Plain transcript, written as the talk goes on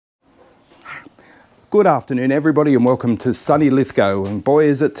Good afternoon everybody and welcome to sunny Lithgow, and boy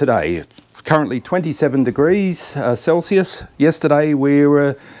is it today. It's currently 27 degrees Celsius. Yesterday we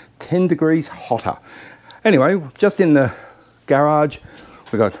were 10 degrees hotter. Anyway, just in the garage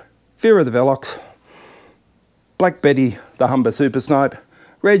we got Vera the Velox, Black Betty the Humber Super Snipe,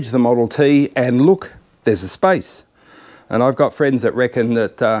 Reg the Model T, and look, there's a space. And I've got friends that reckon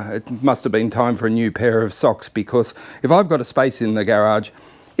that it must have been time for a new pair of socks, because if I've got a space in the garage,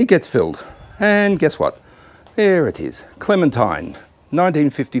 it gets filled. And guess what? There it is. Clementine,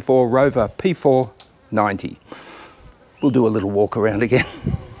 1954 Rover P4 90. We'll do a little walk around again.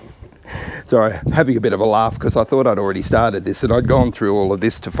 Sorry, having a bit of a laugh because I thought I'd already started this and I'd gone through all of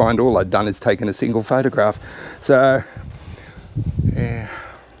this to find all I'd done is taken a single photograph. So, yeah.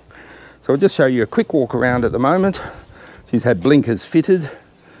 So I'll just show you a quick walk around at the moment. She's had blinkers fitted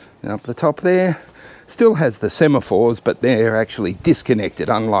up the top there. Still has the semaphores, but they're actually disconnected,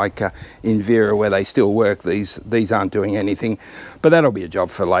 unlike in Vera where they still work. These aren't doing anything, but that'll be a job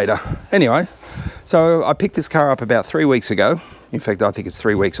for later. Anyway, so I picked this car up about 3 weeks ago. In fact, I think it's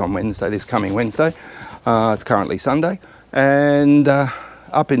 3 weeks on Wednesday, this coming Wednesday. It's currently Sunday, and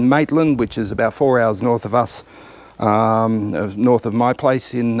up in Maitland, which is about 4 hours north of us, north of my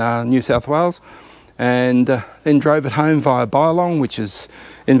place in New South Wales, and then drove it home via Bylong, which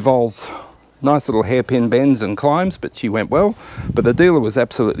involves nice little hairpin bends and climbs, but she went well. But the dealer was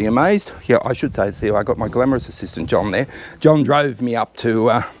absolutely amazed. Yeah, I should say to you, I got my glamorous assistant John there. John drove me up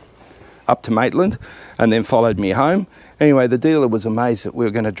to Maitland and then followed me home. Anyway, the dealer was amazed that we were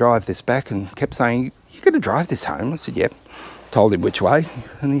going to drive this back and kept saying, "You're going to drive this home?" I said, "Yep." Told him which way,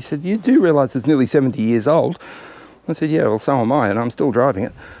 and he said, "You do realise it's nearly 70 years old?" I said, "Yeah, well, so am I, and I'm still driving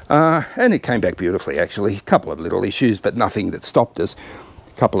it." And it came back beautifully, actually. A couple of little issues, but nothing that stopped us.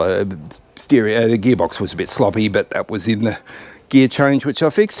 A couple of the gearbox was a bit sloppy, but that was in the gear change, which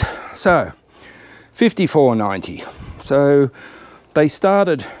I fixed. So 5490. So they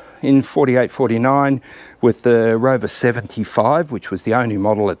started in 48-49 with the Rover 75, which was the only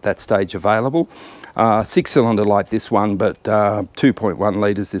model at that stage available. 6-cylinder like this one, but 2.1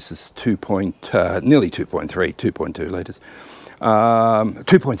 litres. This is nearly 2.3, 2.2 litres.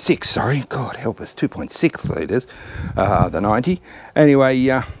 2.6, sorry, God help us, 2.6 litres, the 90.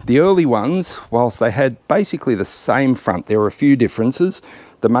 Anyway, the early ones, whilst they had basically the same front, there were a few differences.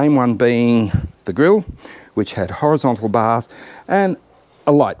 The main one being the grille, which had horizontal bars and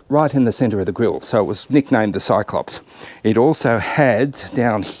a light right in the centre of the grille, so it was nicknamed the Cyclops. It also had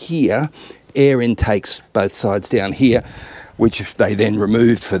down here air intakes both sides down here, which they then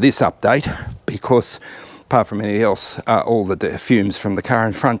removed for this update, because apart from anything else, all the fumes from the car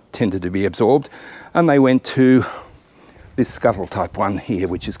in front tended to be absorbed, and they went to this scuttle type one here,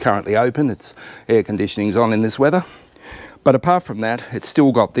 which is currently open. Its air conditioning's on in this weather. But apart from that, it's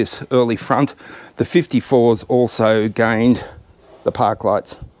still got this early front. The 54s also gained the park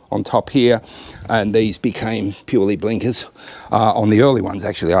lights on top here, and these became purely blinkers. On the early ones,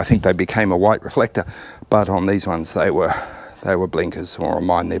 actually, I think they became a white reflector, but on these ones they were blinkers, or on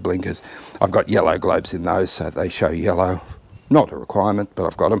mine they're blinkers. I've got yellow globes in those, so they show yellow. Not a requirement, but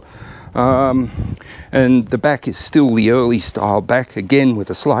I've got them. And the back is still the early style back, again with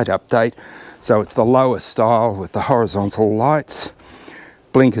a slight update. So it's the lower style with the horizontal lights.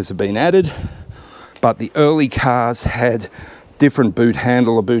 Blinkers have been added, but the early cars had different boot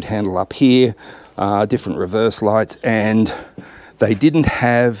handle, a boot handle up here, different reverse lights, and they didn't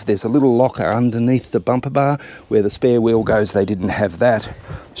have, there's a little locker underneath the bumper bar where the spare wheel goes. They didn't have that.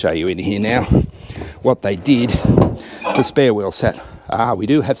 Show you in here now. What they did, the spare wheel sat, we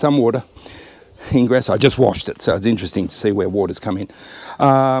do have some water ingress. I just washed it, so it's interesting to see where water's come in.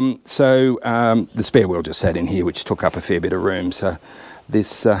 The spare wheel just sat in here, which took up a fair bit of room. So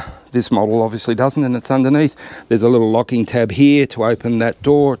this model obviously doesn't, and it's underneath. There's a little locking tab here to open that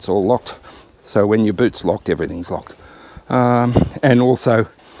door. It's all locked. So when your boot's locked, everything's locked. And also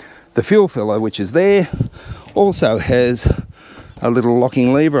the fuel filler, which is there, also has a little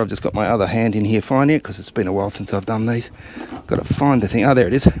locking lever. I've just got my other hand in here finding it because it's been a while since I've done these. Got to find the thing. Oh, there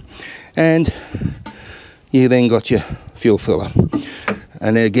it is. And you then got your fuel filler.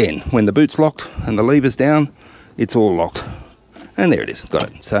 And again, when the boot's locked and the lever's down, it's all locked. And there it is.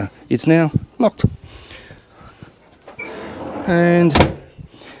 Got it. So it's now locked. And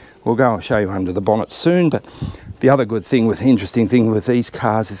we'll go and show you under the bonnet soon, but the other good thing, interesting thing with these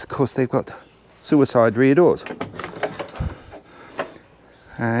cars is, of course, they've got suicide rear doors.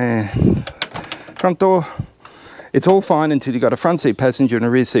 And front door, it's all fine until you've got a front seat passenger and a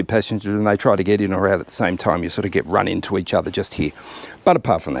rear seat passenger, and they try to get in or out at the same time. You sort of get run into each other just here. But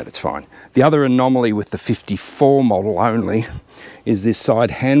apart from that, it's fine. The other anomaly with the 54 model only is this side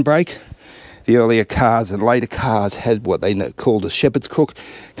handbrake. The earlier cars and later cars had what they called a shepherd's crook,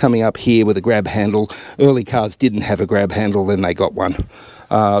 coming up here with a grab handle. Early cars didn't have a grab handle, then they got one.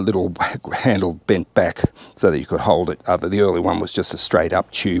 Little handle bent back so that you could hold it. The early one was just a straight up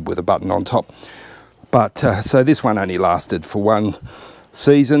tube with a button on top. But so this one only lasted for one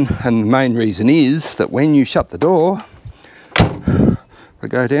season, and the main reason is that when you shut the door, I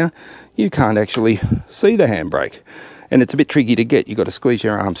go down, you can't actually see the handbrake, and it's a bit tricky to get. You've got to squeeze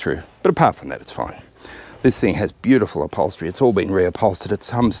your arm through, but apart from that, it's fine. This thing has beautiful upholstery. It's all been reupholstered at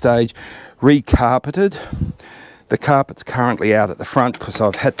some stage, recarpeted. The carpet's currently out at the front because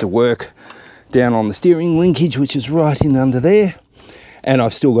I've had to work down on the steering linkage, which is right in under there, and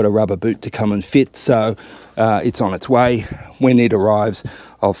I've still got a rubber boot to come and fit, so it's on its way. When it arrives,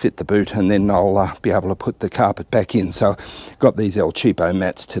 I'll fit the boot, and then I'll be able to put the carpet back in. So got these El Cheapo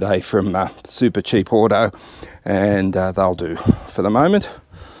mats today from Super Cheap Auto, and they'll do for the moment.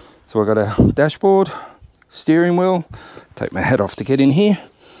 So I've got a dashboard, steering wheel. Take my hat off to get in here.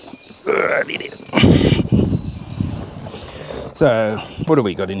 So what have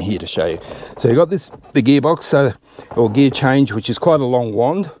we got in here to show you? So you've got the gearbox, or gear change, which is quite a long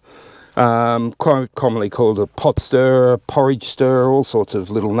wand, quite commonly called a pot stirrer, porridge stirrer, all sorts of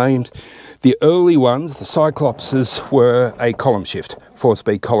little names. The early ones, the Cyclopses, were a column shift,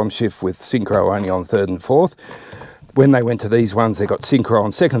 4-speed column shift with synchro only on 3rd and 4th. When they went to these ones, they got synchro on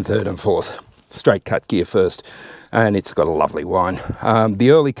 2nd, 3rd and 4th. Straight cut gear first, and it's got a lovely whine.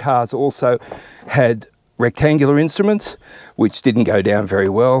 The early cars also had rectangular instruments, which didn't go down very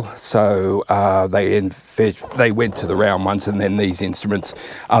well, so they went to the round ones, and then these instruments,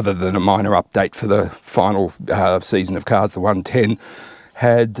 other than a minor update for the final season of cars, the 110,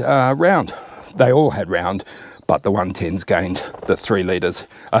 had round. They all had round, but the 110s gained the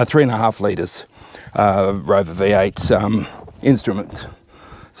 3.5 litres Rover V8's instruments.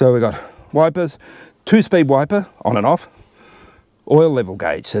 So we've got wipers, 2-speed wiper on and off, oil level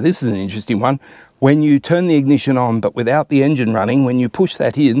gauge. So this is an interesting one. When you turn the ignition on but without the engine running, when you push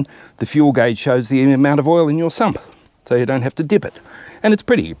that in, the fuel gauge shows the amount of oil in your sump, so you don't have to dip it. And it's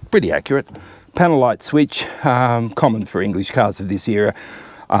pretty accurate. Panel light switch, common for English cars of this era.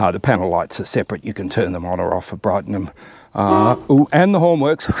 The panel lights are separate. You can turn them on or off or brighten them. And the horn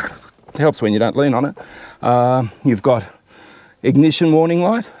works. It helps when you don't lean on it. You've got ignition warning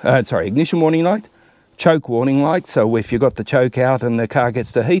light, choke warning light, so if you've got the choke out and the car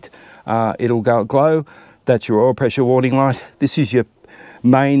gets to heat, it'll go glow. That's your oil pressure warning light. This is your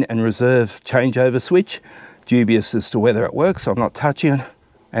main and reserve changeover switch. Dubious as to whether it works, so I'm not touching it.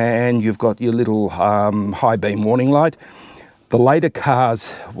 And you've got your little high beam warning light. The later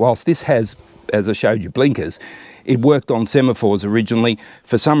cars, whilst this has, as I showed you, blinkers, it worked on semaphores originally.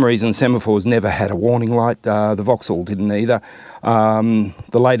 For some reason, semaphores never had a warning light. The Vauxhall didn't either.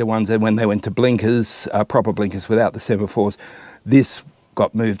 The later ones, when they went to blinkers, proper blinkers without the semaphores, this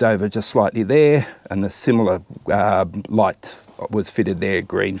got moved over just slightly there, and the similar light was fitted there,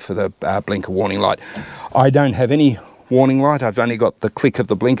 green, for the blinker warning light. I don't have any warning light. I've only got the click of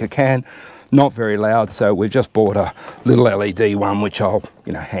the blinker can. Not very loud, so we've just bought a little LED one, which I'll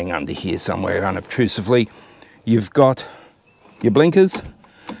hang under here somewhere unobtrusively. You've got your blinkers,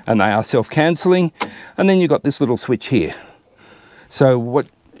 and they are self-cancelling, and then you've got this little switch here. So what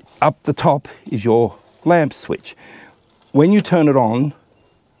up the top is your lamp switch. When you turn it on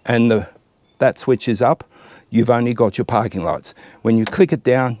and that switch is up, you've only got your parking lights. When you click it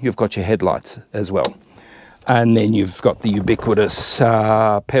down, you've got your headlights as well. And then you've got the ubiquitous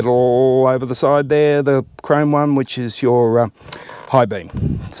pedal over the side there, the chrome one, which is your high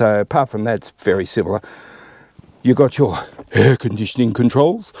beam. So apart from that, it's very similar. You've got your air conditioning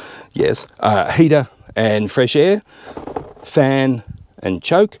controls, yes, heater and fresh air, fan and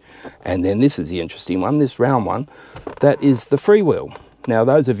choke, and then this is the interesting one, this round one, that is the freewheel. Now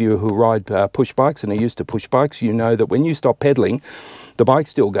those of you who ride push bikes and are used to push bikes, you know that when you stop pedaling, the bike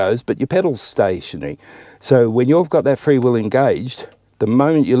still goes, but your pedals stay stationary. So when you've got that freewheel engaged, the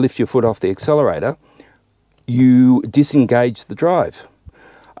moment you lift your foot off the accelerator, you disengage the drive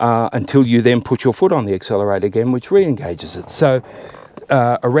until you then put your foot on the accelerator again, which re-engages it. So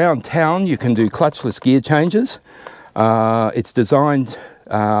around town, you can do clutchless gear changes. It's designed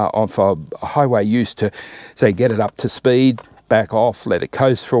for highway use to, say, get it up to speed, back off, let it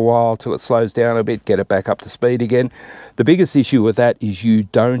coast for a while till it slows down a bit, get it back up to speed again. The biggest issue with that is you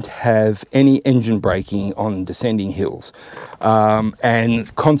don't have any engine braking on descending hills.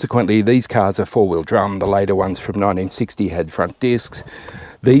 And consequently, these cars are four-wheel drum. The later ones from 1960 had front discs.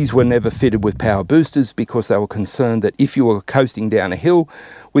 These were never fitted with power boosters because they were concerned that if you were coasting down a hill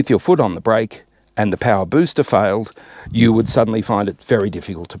with your foot on the brake and the power booster failed, you would suddenly find it very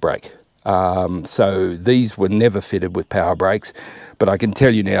difficult to brake. So these were never fitted with power brakes, but I can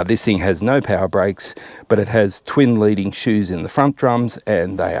tell you now this thing has no power brakes, but it has twin leading shoes in the front drums,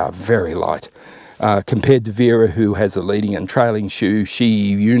 and they are very light. Compared to Vera, who has a leading and trailing shoe,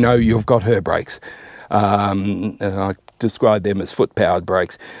 you know you've got her brakes. I describe them as foot-powered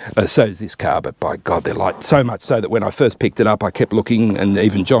brakes. So is this car, but by God, they're light. So much so that when I first picked it up, I kept looking, and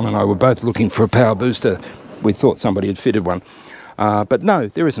even John and I were both looking for a power booster. We thought somebody had fitted one. But no,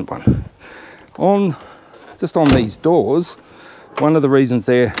 there isn't one. Just on these doors, one of the reasons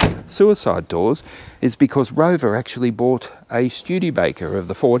they're suicide doors is because Rover actually bought a Studebaker of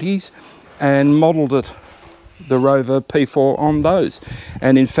the 40s and modelled it, the Rover P4, on those.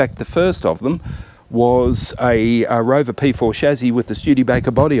 And in fact, the first of them was a Rover P4 chassis with the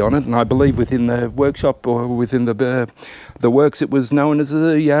Studebaker body on it, and I believe within the workshop or within the works it was known as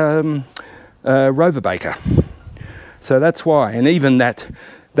a Rover Baker. So that's why. And even that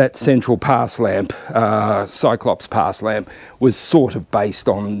central pass lamp, Cyclops pass lamp, was sort of based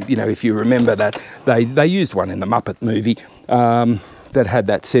on, you know, if you remember that, they used one in the Muppet movie that had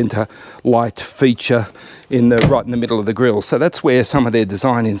that centre light feature right in the middle of the grille. So that's where some of their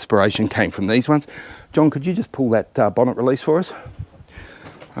design inspiration came from, these ones. John, could you just pull that bonnet release for us?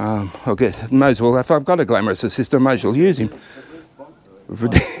 Mose will, if I've got a glamorous assistant, Mose will use him.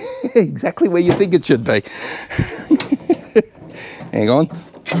 Exactly where you think it should be. Hang on.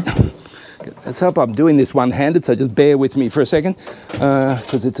 Let's hope I'm doing this one-handed, so just bear with me for a second,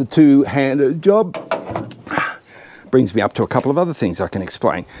 because it's a two-handed job. Brings me up to a couple of other things I can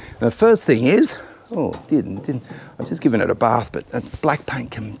explain. The first thing is, I've just given it a bath, but black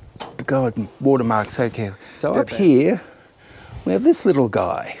paint can go and watermark so carefully. So up here, we have this little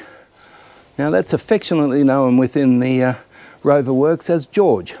guy. Now that's affectionately known within the Rover works as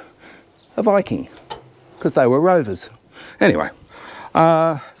George, a Viking, because they were rovers. Anyway,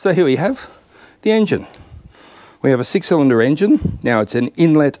 so here we have the engine. We have a 6-cylinder engine. Now it's an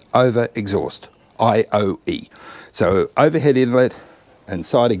inlet over exhaust, IOE. So overhead inlet and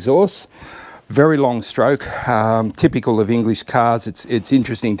side exhaust, very long stroke, typical of English cars. It's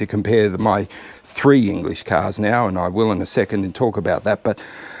interesting to compare my 3 English cars now, and I will in a second and talk about that. But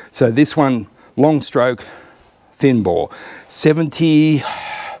so this one, long stroke, thin bore,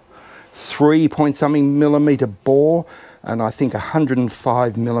 73 point something millimetre bore, and I think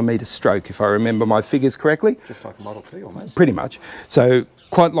 105 millimetre stroke, if I remember my figures correctly. Just like a Model T almost. Pretty much. So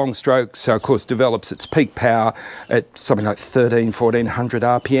quite long stroke, so of course develops its peak power at something like 1400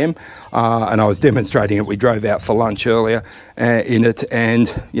 RPM, and I was demonstrating it. We drove out for lunch earlier in it,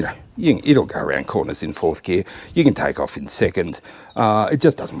 and you know, it'll go around corners in 4th gear. You can take off in 2nd. It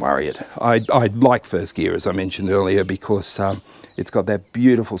just doesn't worry it. I like 1st gear, as I mentioned earlier, because it's got that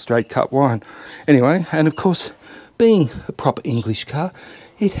beautiful straight cut wind. Anyway, and of course, being a proper English car,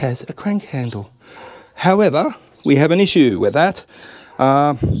 it has a crank handle. However, we have an issue with that.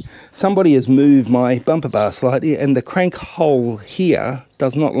 Somebody has moved my bumper bar slightly, and the crank hole here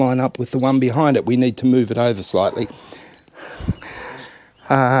does not line up with the one behind it. We need to move it over slightly.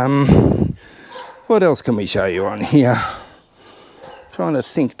 What else can we show you on here? Trying to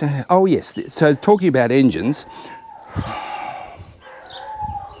think. Oh yes, so talking about engines,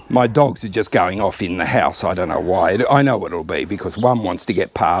 my dogs are just going off in the house. I don't know why. I know what it'll be, because one wants to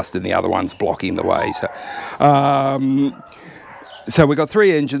get past and the other one's blocking the way. So we've got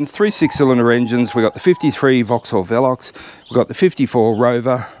 3 engines, 3 6-cylinder engines. We've got the 53 Vauxhall Velox, we've got the 54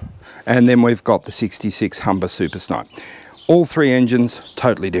 Rover, and then we've got the 66 Humber Super Snipe. All 3 engines,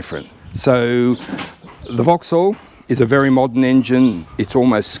 totally different. So the Vauxhall is a very modern engine. It's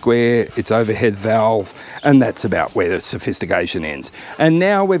almost square, it's overhead valve, and that's about where the sophistication ends. And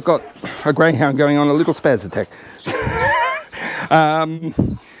now we've got a greyhound going on a little spaz attack.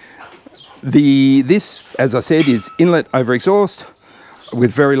 This, as I said, is inlet over exhaust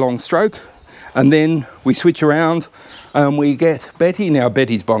with very long stroke, and then we switch around and we get Betty. Now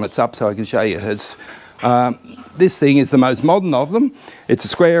Betty's bonnet's up, so I can show you hers. This thing is the most modern of them. It's a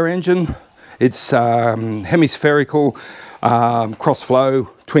square engine. It's hemispherical, cross-flow,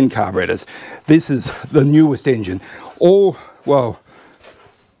 twin carburetors. This is the newest engine. Vera's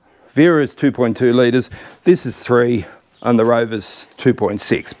 2.2 litres. This is 3. And the Rover's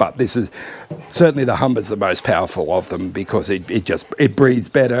 2.6, but this is certainly the Humber's the most powerful of them, because it breathes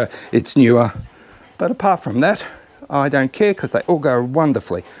better, it's newer. But apart from that, I don't care, because they all go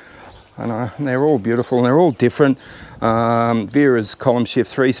wonderfully, and they're all beautiful and they're all different. Vera's column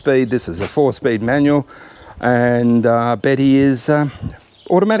shift 3-speed. This is a 4-speed manual, and Betty is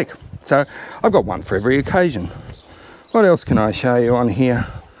automatic. So I've got one for every occasion. What else can I show you on here?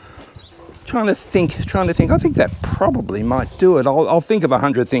 Trying to think. I think that probably might do it. I'll think of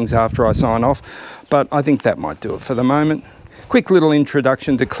 100 things after I sign off, but I think that might do it for the moment. Quick little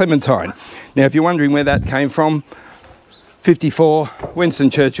introduction to Clementine. Now, if you're wondering where that came from, 54, Winston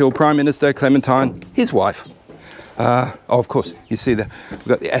Churchill, Prime Minister, Clementine, his wife. Oh, of course, you see we've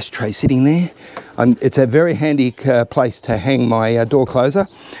got the ashtray sitting there. It's a very handy place to hang my door closer.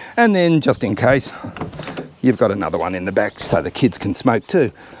 And then, just in case, you've got another one in the back so the kids can smoke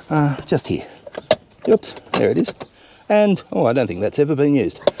too. Just here. Oops, there it is. And, oh, I don't think that's ever been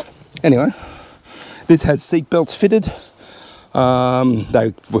used. Anyway, this has seat belts fitted.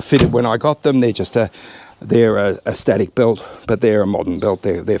 They were fitted when I got them. They're a static belt, but they're a modern belt.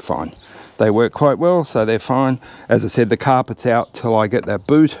 They're fine. They work quite well, so they're fine. As I said, the carpet's out till I get that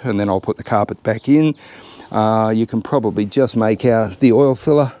boot, and then I'll put the carpet back in. You can probably just make out the oil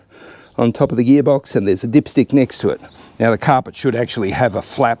filler on top of the gearbox, and there's a dipstick next to it. Now, the carpet should actually have a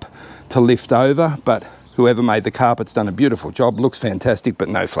flap to lift over, but whoever made the carpet's done a beautiful job. Looks fantastic, but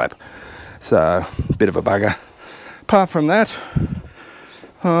no flap. So, a bit of a bugger. Apart from that,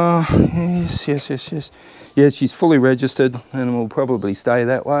 yes. Yes, she's fully registered and will probably stay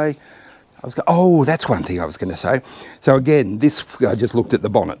that way. Oh, that's one thing I was going to say. So again, I just looked at the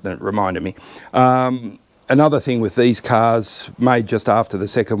bonnet and it reminded me. Another thing with these cars, made just after the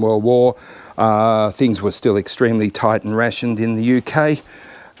Second World War, things were still extremely tight and rationed in the UK.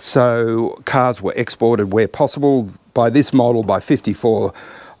 So cars were exported where possible. By this model, by 54,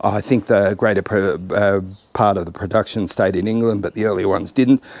 I think the greater part of the production stayed in England, but the earlier ones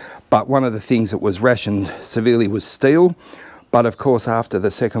didn't. But one of the things that was rationed severely was steel. But of course, after the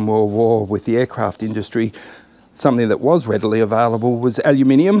Second World War, with the aircraft industry, something that was readily available was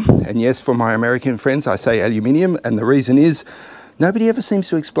aluminium. And yes, for my American friends, I say aluminium. And the reason is, nobody ever seems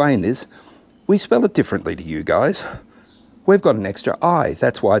to explain this. We spell it differently to you guys. We've got an extra I.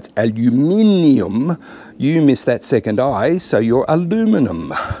 That's why it's aluminium. You miss that second I, so you're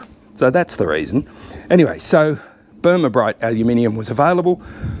aluminum. So that's the reason. Anyway, so Burma Bright aluminium was available.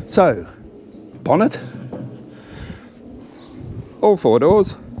 So, bonnet. All four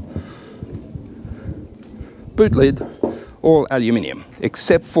doors, boot lid, all aluminium,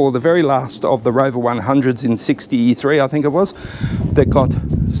 except for the very last of the Rover 100s in 63, I think it was, that got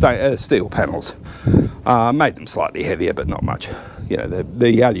steel panels. Made them slightly heavier, but not much. You know,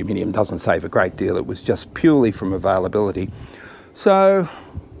 the aluminium doesn't save a great deal. It was just purely from availability. So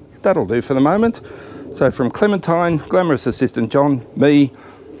that'll do for the moment. So from Clementine, Glamorous Assistant John, me,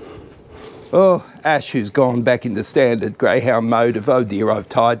 Ash, who's gone back into standard greyhound mode of, oh dear, I've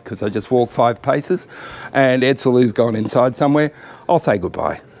tired because I just walked 5 paces, and Edsel, who's gone inside somewhere, I'll say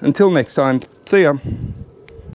goodbye. Until next time, see ya.